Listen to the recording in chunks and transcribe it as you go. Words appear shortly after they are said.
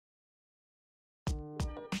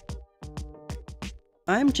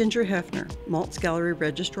I'm Jinger Heffner, Maltz Gallery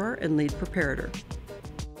Registrar and Lead Preparator.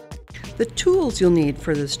 The tools you'll need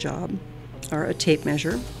for this job are a tape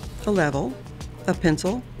measure, a level, a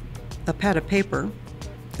pencil, a pad of paper,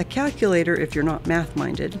 a calculator if you're not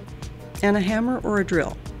math-minded, and a hammer or a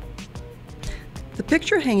drill. The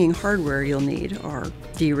picture hanging hardware you'll need are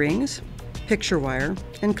D-rings, picture wire,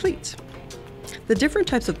 and cleats. The different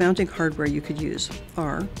types of mounting hardware you could use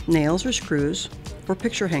are nails or screws, or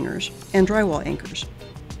picture hangers, and drywall anchors.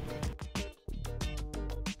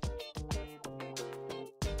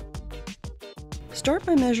 Start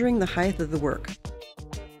by measuring the height of the work.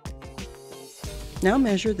 Now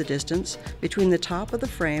measure the distance between the top of the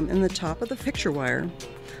frame and the top of the picture wire.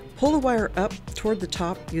 Pull the wire up toward the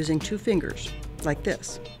top using 2 fingers, like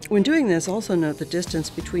this. When doing this, also note the distance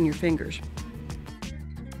between your fingers.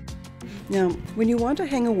 Now, when you want to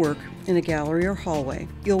hang a work in a gallery or hallway,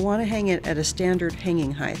 you'll want to hang it at a standard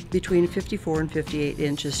hanging height between 54 and 58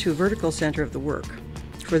 inches to a vertical center of the work.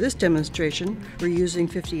 For this demonstration, we're using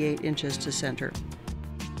 58 inches to center.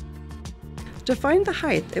 To find the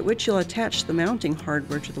height at which you'll attach the mounting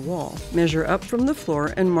hardware to the wall, measure up from the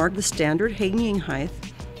floor and mark the standard hanging height.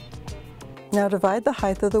 Now divide the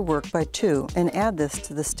height of the work by 2 and add this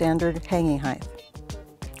to the standard hanging height.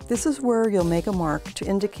 This is where you'll make a mark to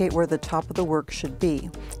indicate where the top of the work should be,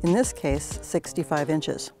 in this case 65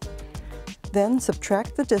 inches. Then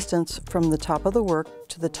subtract the distance from the top of the work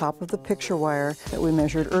to the top of the picture wire that we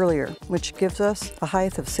measured earlier, which gives us a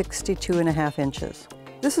height of 62.5 inches.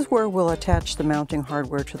 This is where we'll attach the mounting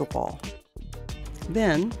hardware to the wall.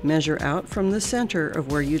 Then measure out from the center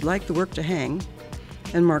of where you'd like the work to hang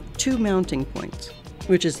and mark 2 mounting points,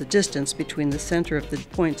 which is the distance between the center of the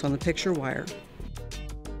points on the picture wire,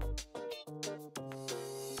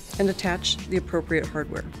 and attach the appropriate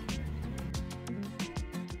hardware.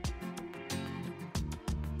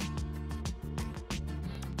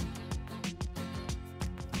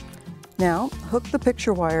 Now, hook the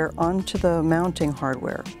picture wire onto the mounting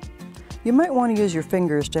hardware. You might want to use your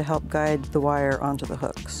fingers to help guide the wire onto the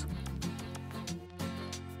hooks.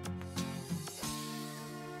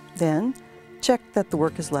 Then, check that the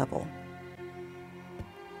work is level.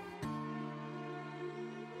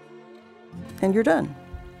 And you're done.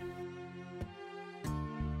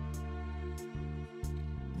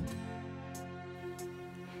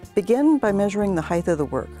 Begin by measuring the height of the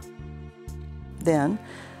work. Then,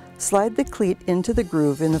 slide the cleat into the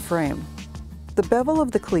groove in the frame. The bevel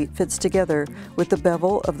of the cleat fits together with the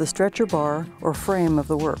bevel of the stretcher bar or frame of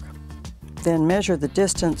the work. Then measure the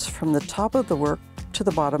distance from the top of the work to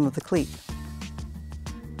the bottom of the cleat.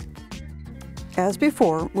 As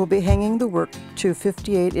before, we'll be hanging the work to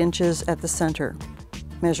 58 inches at the center.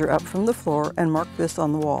 Measure up from the floor and mark this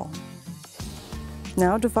on the wall.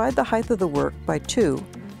 Now divide the height of the work by 2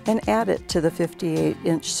 and add it to the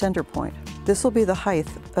 58-inch center point. This will be the height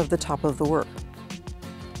of the top of the work.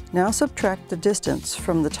 Now subtract the distance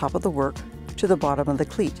from the top of the work to the bottom of the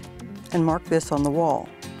cleat and mark this on the wall.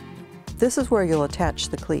 This is where you'll attach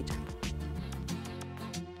the cleat.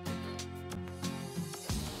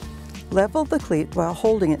 Level the cleat while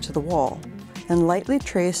holding it to the wall and lightly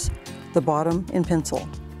trace the bottom in pencil.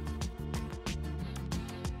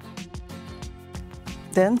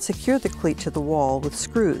 Then secure the cleat to the wall with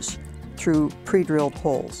screws through pre-drilled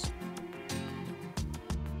holes.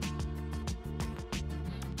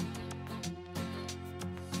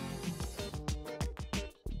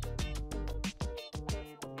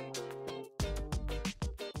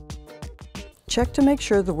 Check to make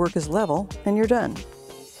sure the work is level and you're done.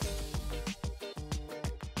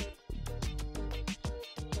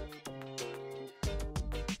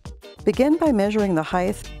 Begin by measuring the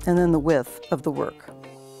height and then the width of the work.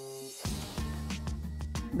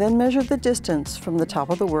 Then measure the distance from the top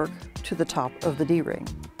of the work to the top of the D-ring.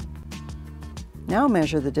 Now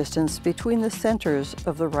measure the distance between the centers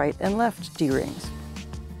of the right and left D-rings.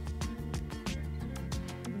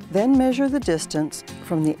 Then measure the distance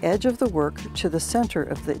from the edge of the work to the center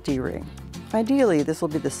of the D-ring. Ideally, this will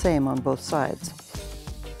be the same on both sides.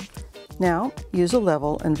 Now, use a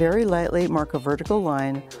level and very lightly mark a vertical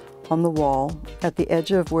line on the wall at the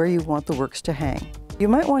edge of where you want the works to hang. You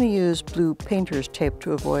might want to use blue painter's tape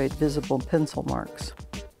to avoid visible pencil marks.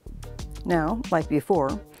 Now, like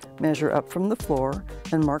before, measure up from the floor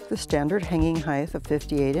and mark the standard hanging height of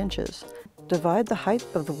 58 inches. Divide the height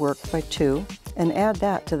of the work by 2 and add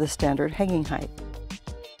that to the standard hanging height.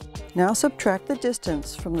 Now subtract the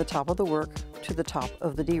distance from the top of the work to the top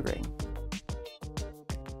of the D-ring.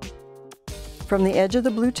 From the edge of the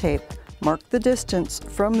blue tape, mark the distance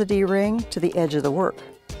from the D-ring to the edge of the work.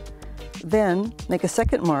 Then make a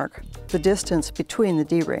second mark, the distance between the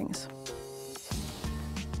D-rings.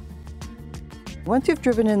 Once you've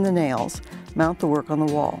driven in the nails, mount the work on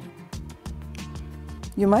the wall.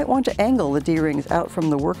 You might want to angle the D-rings out from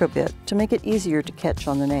the work a bit to make it easier to catch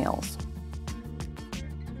on the nails.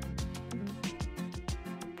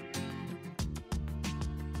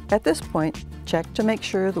 At this point, check to make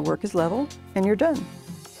sure the work is level and you're done.